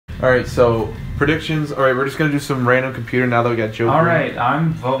Alright, so predictions. Alright, we're just going to do some random computer now that we got Joker. Alright,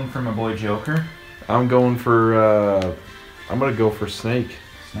 I'm voting for my boy Joker. I'm going for, I'm going to go for Snake.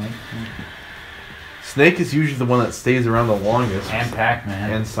 Snake? Snake is usually the one that stays around the longest. And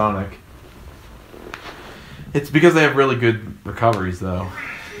Pac-Man. And Sonic. It's because they have really good recoveries, though.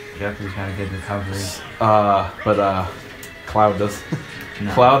 Joker's got a good recovery. But Cloud does.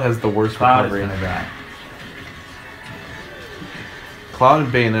 No. Cloud has the worst recovery. Cloud is gonna die. Cloud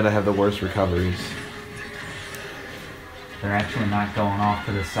and Bayonetta have the worst recoveries. They're actually not going off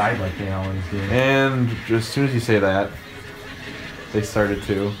to the side like they always do. And as soon as you say that, they started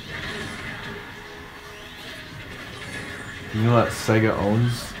to. You know that Sega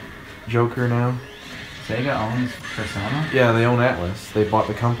owns Joker now? Sega owns Persona? Yeah, they own Atlas. They bought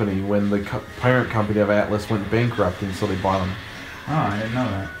the company when the parent company of Atlas went bankrupt, and so they bought them. Oh, I didn't know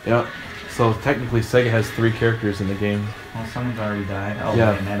that. Yep. So technically, Sega has 3 characters in the game. Well, someone's already died. Oh,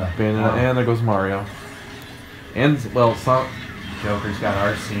 yeah, Bayonetta. Oh. And there goes Mario. And, well, Joker's got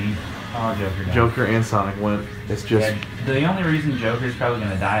RC. Oh, Joker died. Joker and Sonic went. It's just... Yeah, the only reason Joker's probably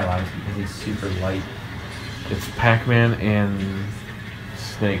going to die a lot is because he's super light. It's Pac-Man and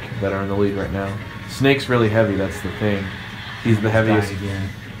Snake that are in the lead right now. Snake's really heavy, that's the thing. He's the heaviest.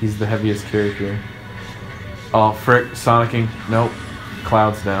 He's the heaviest character. Oh, frick, Sonicking. Nope.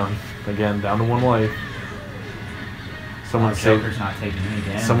 Cloud's down. Again, down to 1 life. Joker's not taking any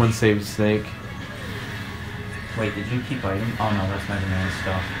damage. Someone saved Snake. Wait, did you keep item? Oh no, that's Mega Man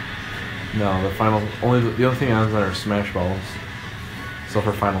stuff. No, the only thing on that are Smash Balls. So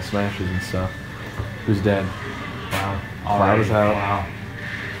for final smashes and stuff. Who's dead? Wow. Cloud is out. Wow.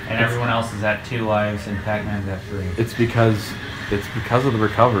 And everyone else is at 2 lives and Pac-Man's at 3. It's because of the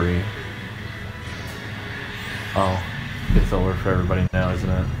recovery. Oh, it's over for everybody now, isn't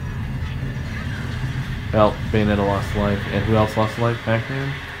it? Well, Bayonetta lost life. And who else lost life?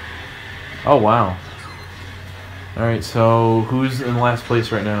 Pac-Man? Oh, wow. Alright, so who's in last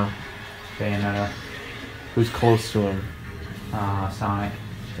place right now? Bayonetta. Who's close to him? Sonic.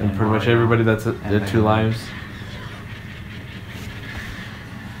 And pretty much everybody that's at 2 lives.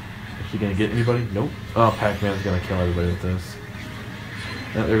 Is he gonna get anybody? Nope. Oh, Pac-Man's gonna kill everybody with this.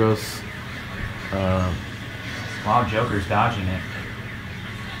 And there goes... Wow, Joker's dodging it.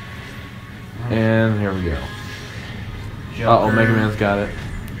 And here we go. Joker. Mega Man's got it.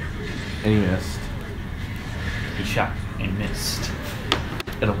 And he missed. He shot and missed.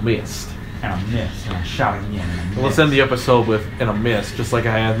 And a missed. And I missed. And I shot again. And I Let's end the episode with "and a miss," just like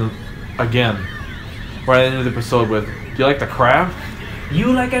I had again. Where I ended the episode with, "Do you like the crab?"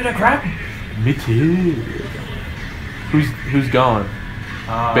 You like it, a crab? Me too. Who's gone?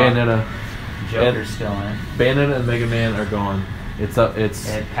 Bayonetta. Joker's still in. Bayonetta and Mega Man are gone. It's up.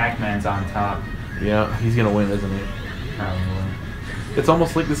 And Pac-Man's on top. Yeah, he's gonna win, isn't he? Probably. It's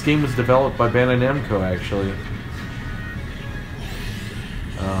almost like this game was developed by Bandai Namco, actually.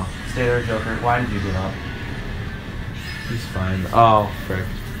 Oh. Stay there, Joker. Why did you give up? He's fine. Oh, frick.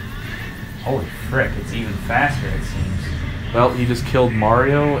 Holy frick, it's even faster, it seems. Well, he just killed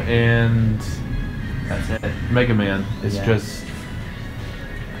Mario and... That's it. Mega Man. It's just...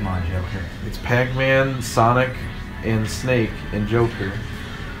 Come on, Joker. It's Pac-Man, Sonic, and Snake, and Joker.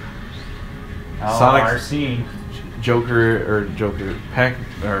 Oh, Sonic, RC.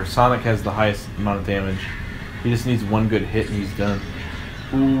 Sonic has the highest amount of damage. He just needs 1 good hit and he's done.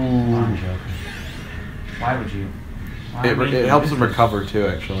 Ooh. Come on, Joker. Why would you? It helps him recover too,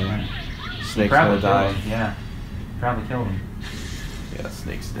 actually. Right. Snake's gonna die. Yeah. Probably killed him. Yeah,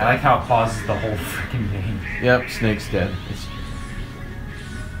 Snake's dead. I like how it pauses the whole freaking game. Yep, Snake's dead.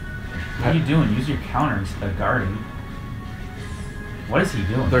 What are you doing? Use your counter instead of guarding. What is he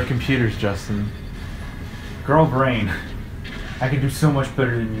doing? They're computers, Justin. Girl brain. I can do so much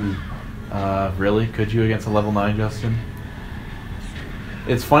better than you. Really? Could you against a level 9, Justin?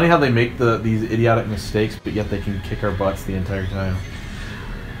 It's funny how they make these idiotic mistakes, but yet they can kick our butts the entire time.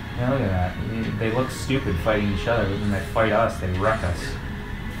 Yeah, look at that. They look stupid fighting each other, but when they fight us, they wreck us.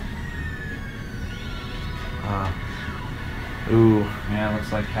 Ooh. Yeah, it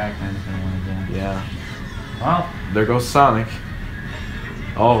looks like Pac-Man's gonna win again. Yeah. Well, there goes Sonic.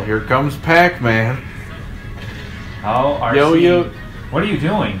 Oh, here comes Pac-Man. Oh, RC. Yo. What are you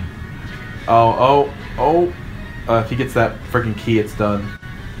doing? Oh. If he gets that freaking key, it's done.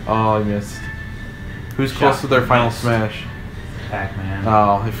 Oh, he missed. Who's close to their final smash? Pac-Man.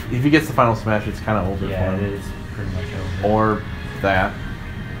 Oh, if he gets the final smash, it's kind of over for him. Yeah, it is pretty much over. Or that.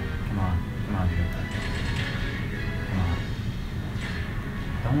 Come on, Joker. Come on.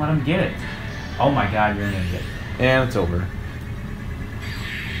 Don't let him get it. Oh my God, you're an idiot. And it's over.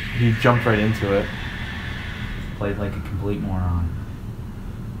 He jumped right into it. Played like a complete moron.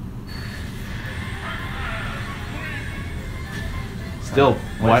 Still,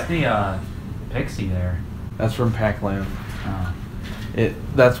 What's the pixie there? That's from Pac-Land. Oh.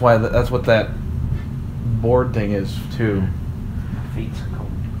 That's why. That's what that board thing is too. My feet are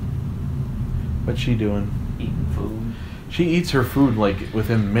cold. What's she doing? Eating food. She eats her food like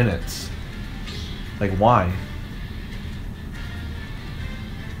within minutes. Like why?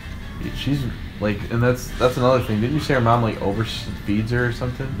 She's like, and that's another thing. Didn't you say her mom like overfeeds her or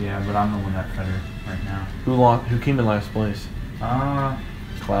something? Yeah, but I'm the one that fed her right now. Who lost? Who came in last place?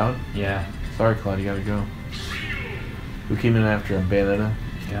 Cloud. Yeah. Sorry, Cloud, you gotta go. Who came in after him? Bayonetta?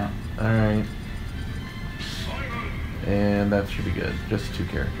 Yeah. Alright. And that should be good. Just 2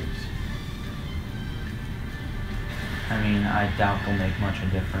 characters. I mean, I doubt they'll make much of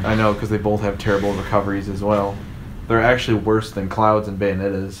a difference. I know, because they both have terrible recoveries as well. They're actually worse than Cloud's and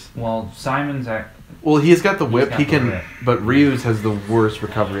Bayonetta's. Well, Simon's Well, he's got the whip. got He the can, whip. but Ryu's has the worst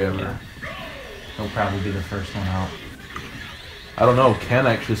recovery ever. Yeah. He'll probably be the first one out. I don't know. Ken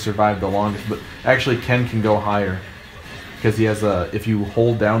actually survived the longest, but actually Ken can go higher because he has a. If you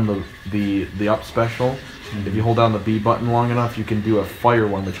hold down the up special, if you hold down the B button long enough, you can do a fire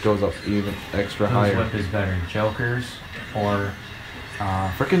one, which goes up even extra higher. Whose whip is better, Joker's or?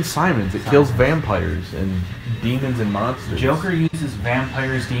 Frickin' Simon's. It kills vampires and demons and monsters. Joker uses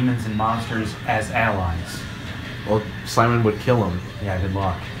vampires, demons, and monsters as allies. Well, Simon would kill them. Yeah, good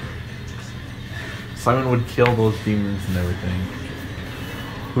luck. Simon would kill those demons and everything.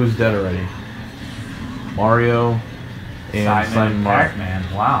 Who's dead already? Mario and Simon.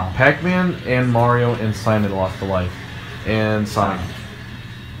 Pac-Man. Wow. Pac-Man and Mario and Simon lost a life. And Sonic.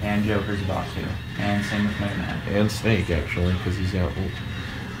 And Joker's about to. And same with Mega Man. And Snake, actually, because he's got...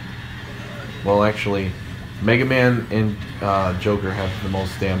 Well, actually, Mega Man and Joker have the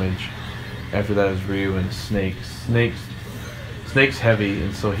most damage. After that is Ryu and Snake. Snake's heavy,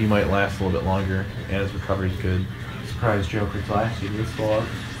 and so he might last a little bit longer, and his recovery's good. Surprised Joker's lasted this long.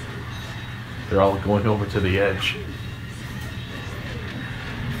 They're all going over to the edge.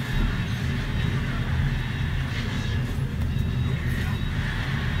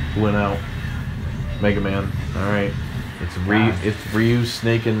 Went out. Mega Man. Alright. It's Ryu,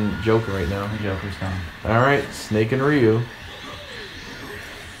 Snake, and Joker right now. Joker's done. Alright, Snake and Ryu.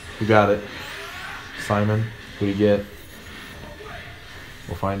 Who got it? Simon. Who do you get?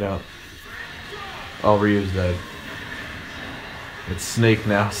 We'll find out. Oh, Ryu's dead. It's Snake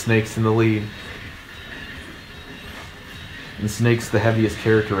now. Snake's in the lead. And Snake's the heaviest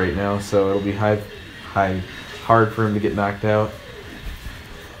character right now, so it'll be hard for him to get knocked out.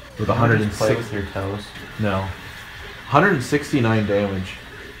 With 106. Play with your toes. No. 169 damage.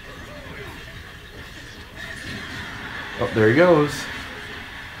 Oh, there he goes.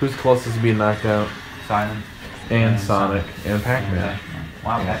 Who's closest to being knocked out? Simon. And Sonic. And Pac-Man.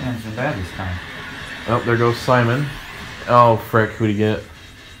 Wow, Pac-Man's been bad this time. Oh, there goes Simon. Oh, frick. Who'd he get?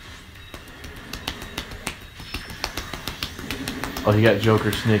 Oh, he got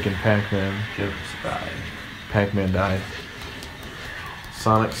Joker, Snake, and Pac-Man. Joker survived. Pac-Man died.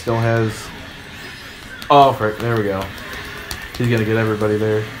 Sonic still has... Oh, frick. There we go. He's gonna get everybody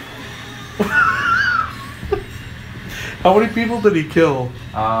there. How many people did he kill?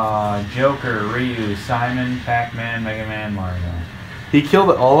 Joker, Ryu, Simon, Pac-Man, Mega Man, Mario. He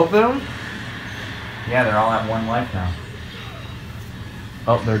killed all of them? Yeah, they're all at 1 life now.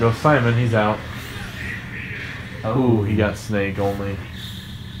 Oh, there goes Simon. He's out. Oh. Ooh, he got Snake only.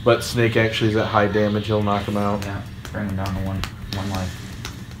 But Snake actually is at high damage. He'll knock him out. Yeah, bring him down to one life.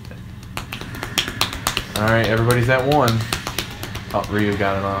 Alright, everybody's at 1. Oh, Ryu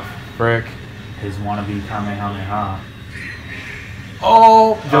got it off. Frick. His wannabe Kamehameha.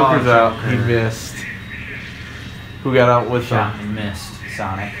 Oh, Joker's out. Joker. He missed. Who got out with Shot him? and missed.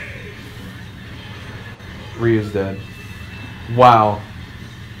 Sonic. Ryu's dead. Wow.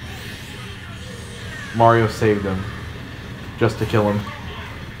 Mario saved him. Just to kill him.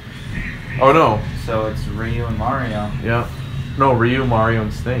 Oh no. So it's Ryu and Mario. Yeah. No, Ryu, Mario,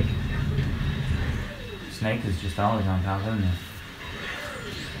 and Snake. Snake is just always on top, isn't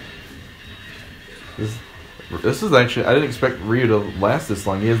he? This is actually... I didn't expect Ryu to last this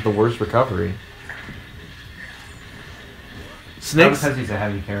long. He has the worst recovery. Snake's... Because he's a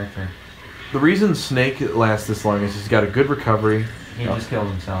heavy character. The reason Snake lasts this long is he's got a good recovery. He just killed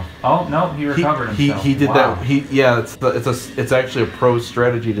himself. Oh no, he recovered himself. He did wow. that. It's actually a pro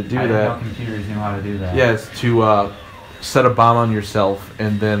strategy to do I that. didn't know computers knew how to do that. Yes, to set a bomb on yourself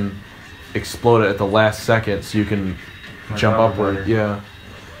and then explode it at the last second so you can jump upward. Better. Yeah,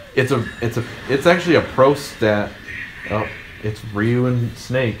 it's actually a pro stat. Oh, it's Ryu and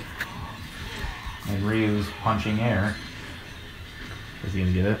Snake. And Ryu's punching air. Is he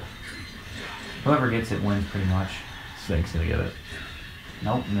gonna get it? Whoever gets it wins pretty much. Snake's gonna get it.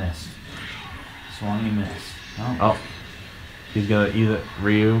 Nope, missed. Swung, he missed. Nope. Oh. He's gonna either...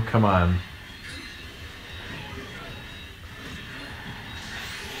 Ryu, come on.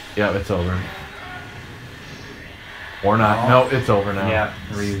 Yeah, it's over. Or not. Oh. No, it's over now. Yeah,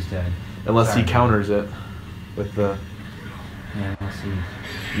 Ryu's dead. Unless Sorry, he counters it with the... Yeah, we'll see.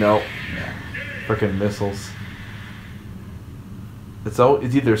 No. Yeah. Frickin' missiles. It's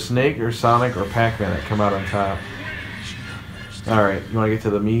either Snake or Sonic or Pac-Man that come out on top. Alright, you wanna get to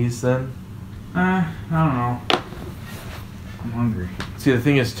the Mii's then? I don't know. I'm hungry. See, the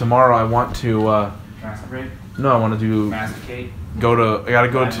thing is, tomorrow I want to, Masturbate? no, I want to do... Masticate? I gotta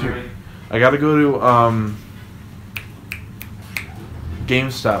go to,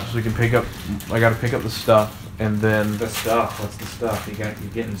 GameStop so we can pick up... I gotta pick up the stuff, and then... The stuff? What's the stuff? You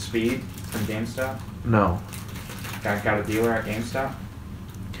getting speed from GameStop? No. Got a dealer at GameStop?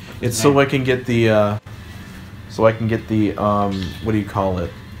 It's so I can get the, what do you call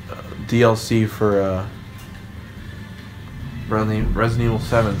it? DLC for, Resident Evil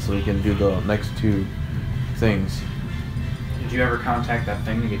 7, so we can do the next two things. Did you ever contact that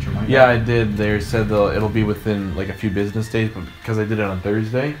thing to get your money Yeah, back? I did. They said it'll be within like a few business days, but because I did it on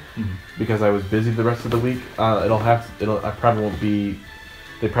Thursday, because I was busy the rest of the week, they probably won't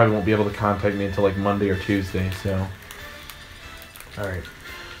be able to contact me until like Monday or Tuesday. So, all right.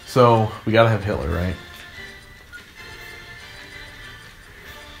 So we gotta have Hitler, right?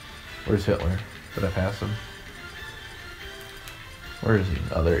 Where's Hitler? Did I pass him? Where is he?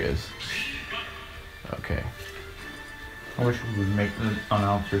 Oh, there he is. Okay. I wish we would make the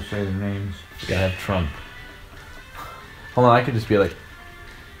announcers say their names. We gotta have Trump. Hold on, I could just be like,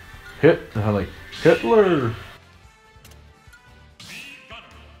 and I'm like, Hitler!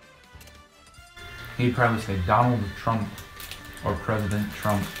 He'd probably say Donald Trump or President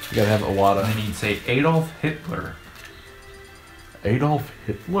Trump. You gotta have Iwata. And then he'd say Adolf Hitler. Adolf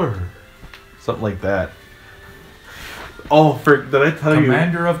Hitler? Something like that. Oh, did I tell you?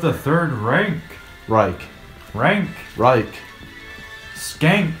 Commander of the Third Rank. Reich. Rank.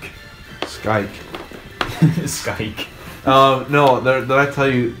 Skank. Skyke. Skyke. No, did I tell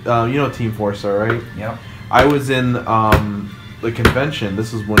you, you know Team Forza, right? Yep. I was in the convention.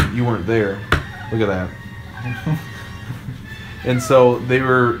 This is when you weren't there. Look at that. And so they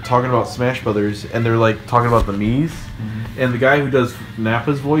were talking about Smash Brothers, and they're like talking about the Mii's. And the guy who does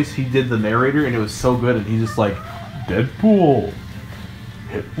Nappa's voice, he did the narrator, and it was so good. And he's just like, Deadpool,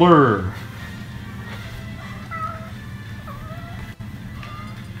 Hitler.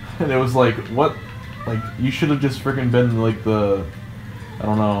 And it was like, what? Like, you should have just freaking been like the, I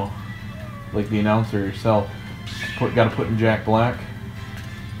don't know, like the announcer yourself. Gotta put in Jack Black.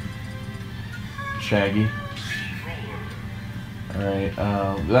 Shaggy. Alright,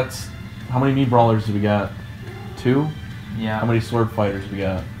 that's, how many Mii Brawlers do we got? 2? Yeah. How many Sword Fighters we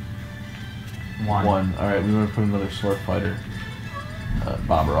got? 1. Alright, we want to put another Sword Fighter.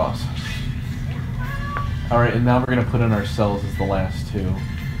 Bob Ross. Alright, and now we're going to put in ourselves as the last 2.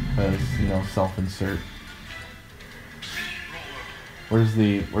 Because, you know, self-insert. Where's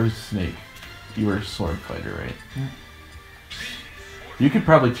Snake? You were a Sword Fighter, right? Yeah. You could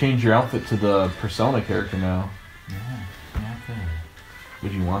probably change your outfit to the Persona character now. Yeah, okay.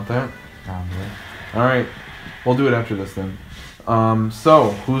 Would you want that? Probably. Alright, we'll do it after this then.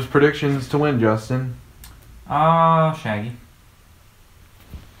 So, whose predictions to win, Justin? Shaggy.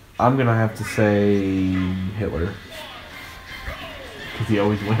 I'm gonna have to say Hitler. Because he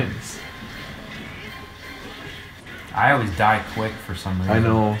always wins. I always die quick for some reason. I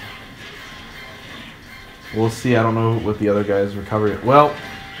know. We'll see. I don't know what the other guys recover. Well,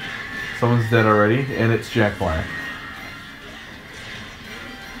 someone's dead already, and it's Jack Black.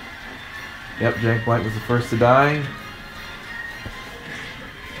 Yep, Jack Black was the first to die.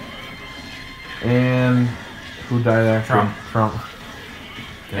 And who died after? Trump.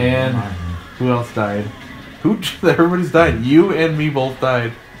 And who else died? Everybody's died. You and me both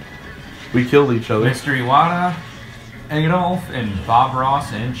died. We killed each other. Mr. Iwata, Adolf, and Bob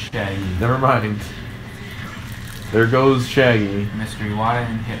Ross, and Shaggy. Never mind. There goes Shaggy. Mr. Iwata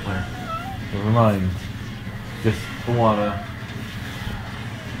and Hitler. Never mind. Just Iwata.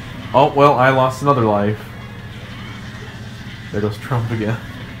 Oh, well, I lost another life. There goes Trump again.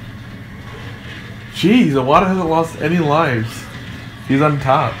 Jeez, Iwata hasn't lost any lives. He's on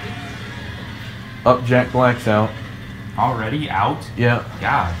top. Up, Jack Black's out. Already out? Yeah.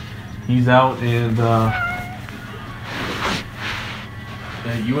 God. He's out, and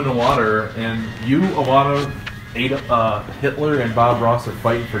you and Iwata, Hitler and Bob Ross are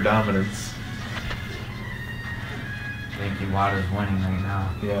fighting for dominance. I think Iwata's winning right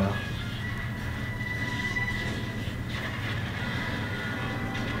now. Yeah.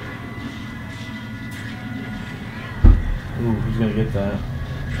 Ooh, who's gonna get that?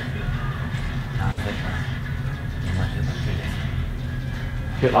 Not Hitler. Don't let Hitler get it.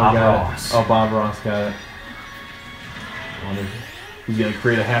 Hitler Bob got Ross. it. Oh, Bob Ross got it. I wonder if he's gonna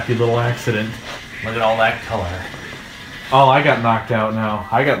create a happy little accident. Look at all that color. Oh, I got knocked out now.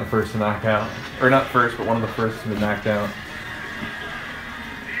 I got the first to knock out. Or not first, but one of the first to be knocked out.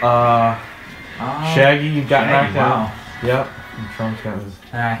 Shaggy, you got knocked out. Yep. And Trump's got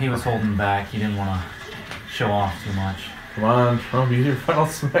his... He was holding back. He didn't want to show off too much. Come on, Trump, use your final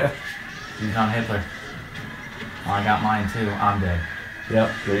smash. He's on Hitler. Oh, I got mine too. I'm dead.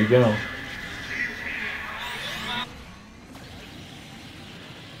 Yep, there you go.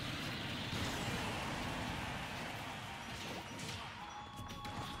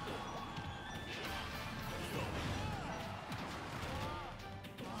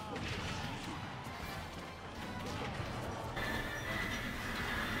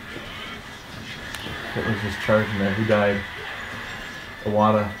 Hitler's just charging there. Who died?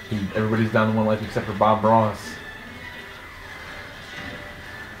 Iwata. Everybody's down to 1 life except for Bob Ross.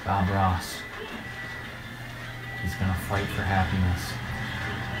 Bob Ross. He's gonna fight for happiness.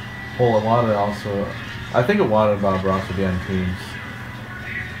 Well, Iwata also... I think Iwata and Bob Ross will be on teams.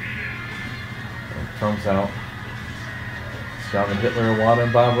 Trump's out. Stalin, Hitler, Iwata,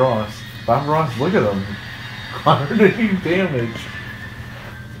 and Bob Ross. Bob Ross, look at him. 180 damage.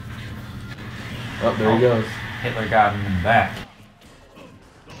 Oh, there he goes. Hitler got him in the back.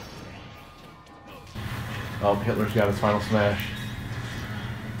 Oh, Hitler's got his final smash.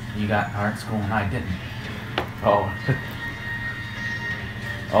 You got art school and I didn't. Oh.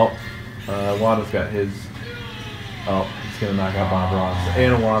 Oh. Iwata's got his... Oh, he's gonna knock out Bob Ross.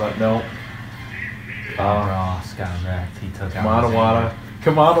 And Iwata, no. Bob Ross got wrecked. He took out Come on, his Iwata. anger.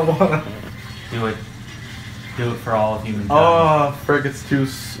 Come on, Iwata. Do it. Do it for all of humankind. Oh, frick, it's too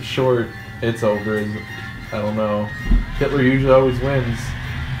short. It's over. I don't know. Hitler usually always wins.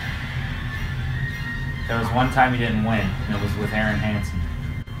 There was one time he didn't win, and it was with Aaron Hansen.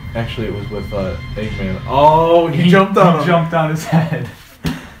 Actually, it was with Eggman. Oh, he jumped on him. He jumped on his head.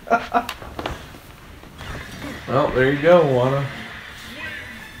 Well, there you go, Iwata.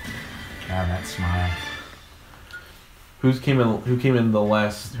 God, that smile. Who came in the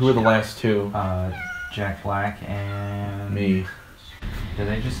last? Who were the last two? Jack Black and Me. Did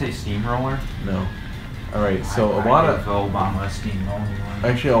they just say steamroller? No. All right. So I Iwata. gave Obama a steamroller.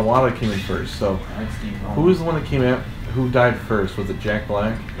 Actually, Iwata came in first. So I like steamroller. who was the one that came out? Who died first? Was it Jack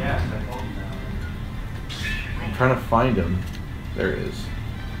Black? Yeah, I told you that. I'm trying to find him. There it is.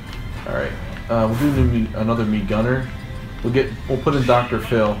 All right. We'll do another Me Gunner. We'll put in Dr.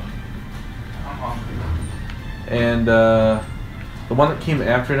 Phil. I'm hungry. And the one that came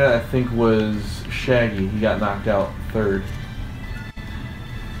after that, I think, was Shaggy. He got knocked out third.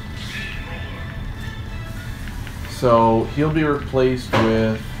 So he'll be replaced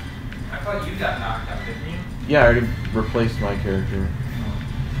with... I thought you got knocked out, didn't you? Yeah, I already replaced my character.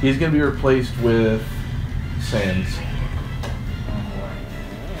 He's going to be replaced with Sans.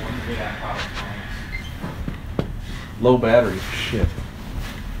 Low battery. Shit.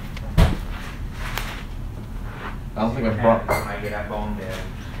 I don't think I brought... When I get that bone dead.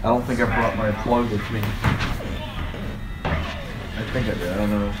 I don't think I brought my plug with me. I think I did. I don't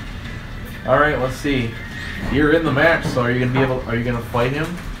know. All right, let's see. You're in the match, so are you gonna be able? Are you gonna fight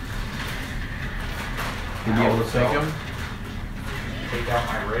him? You be able to take him? Take out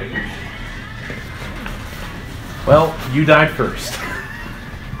my rage. Well, you died first.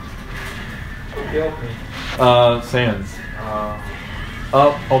 Who killed me? Sans.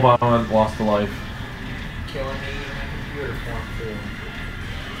 Oh, Obama lost a life. Killing me in my computer form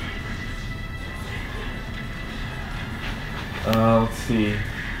too. Let's see.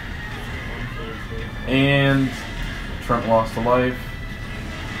 And Trent lost a life.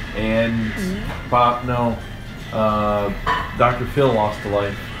 And Dr. Phil lost a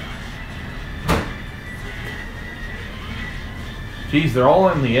life. Jeez, they're all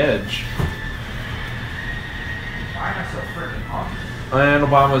on the edge. Why am I so freaking hungry? And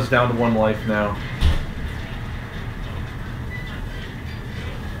Obama's down to 1 life now.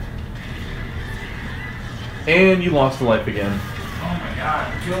 And you lost a life again. Oh my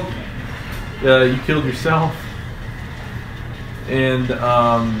god, you killed me. You killed yourself. And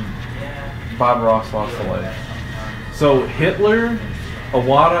Bob Ross lost a life. So Hitler,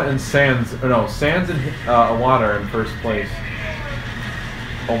 Iwata, and Sans. No, Sans and Iwata are in first place.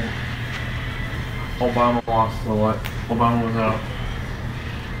 Obama lost a life. Obama was out.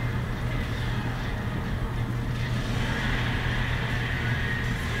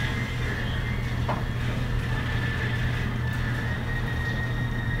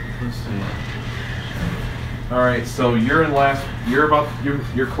 Let's see. All right, so you're in last. You're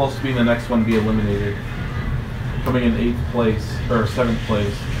close to being the next one to be eliminated. Coming in 8th place or 7th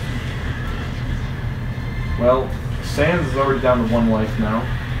place. Well, Sands is already down to 1 life now.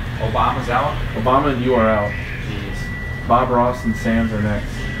 Obama's out? Obama and you are out. Jeez. Bob Ross and Sands are next.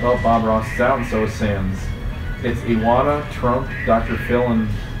 Well, Bob Ross is out and so is Sands. It's Iwata, Trump, Dr. Phil, and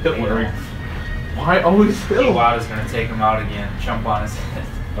Hitler. Why always Phil? Iwata's going to take him out again. Jump on his head.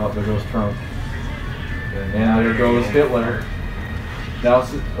 Oh, there goes Trump. And there goes Hitler. Now,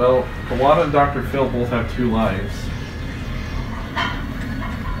 well, Iwata and Dr. Phil both have 2 lives.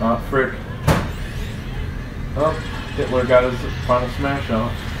 Frick. Oh, Hitler got his final smash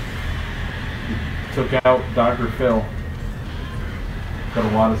out. He took out Dr. Phil. But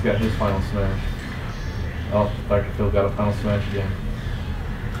Iwata's got his final smash. Oh, Dr. Phil got a final smash again.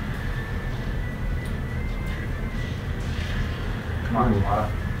 Come on, Iwata.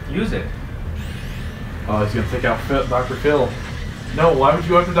 Use it. Oh, he's going to take out Dr. Phil. No, why would you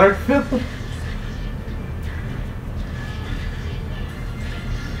go after Dr. Phil?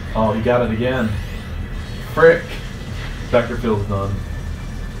 Oh, he got it again. Frick. Dr. Phil's done.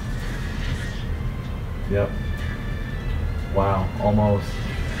 Yep. Wow, almost.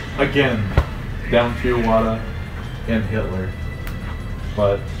 Again, down to Iwata and Hitler.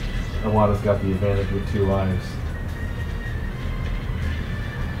 But Iwata's got the advantage with 2 lives.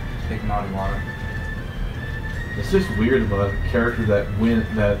 Take him out, Iwata. It's just weird when a character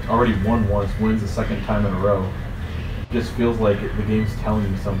that already won once wins a 2nd time in a row. It just feels like the game's telling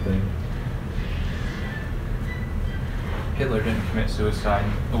you something. Hitler didn't commit suicide.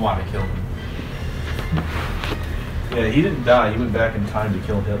 Iwata killed him. Yeah, he didn't die. He went back in time to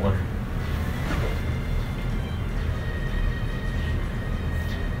kill Hitler.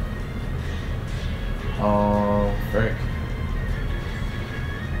 Oh, frick.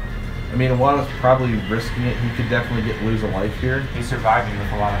 I mean, Iwata's probably risking it. He could definitely lose a life here. He's surviving with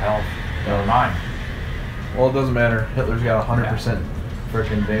a lot of health. Never mind. Well, it doesn't matter. Hitler's got 100%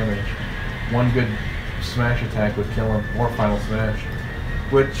 freaking damage. 1 good smash attack would kill him, or final smash.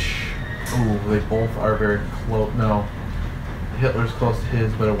 Which, ooh, they both are very close. No, Hitler's close to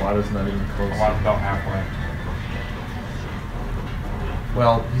his, but Iwata's not even close. Iwata's about halfway.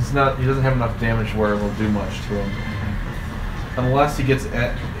 Well, he's not. He doesn't have enough damage where it will do much to him, unless he gets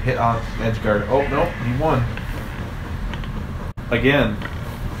hit on edge guard. Oh no, he won again.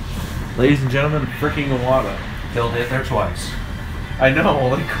 Ladies and gentlemen, freaking Iwata Killed Hitler twice. I know.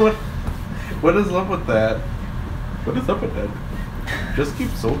 Like what? What is up with that? What is up with that? Just keep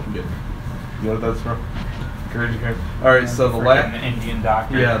soaking it. You know what that's from? Courage. All right, so the last Indian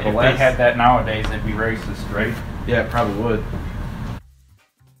doctor. Yeah, if they had that nowadays, they'd be racist, right? Yeah, it probably would.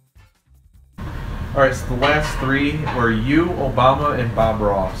 All right, so the last 3 were you, Obama, and Bob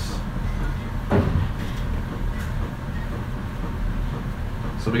Ross.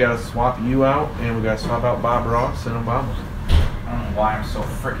 So we gotta swap you out, and we gotta swap out Bob Ross and Obama. I don't know why I'm so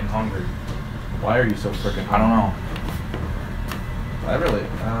freaking hungry. Why are you so freaking hungry? I don't know. I really,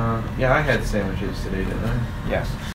 yeah, I had sandwiches today, didn't I? Yes.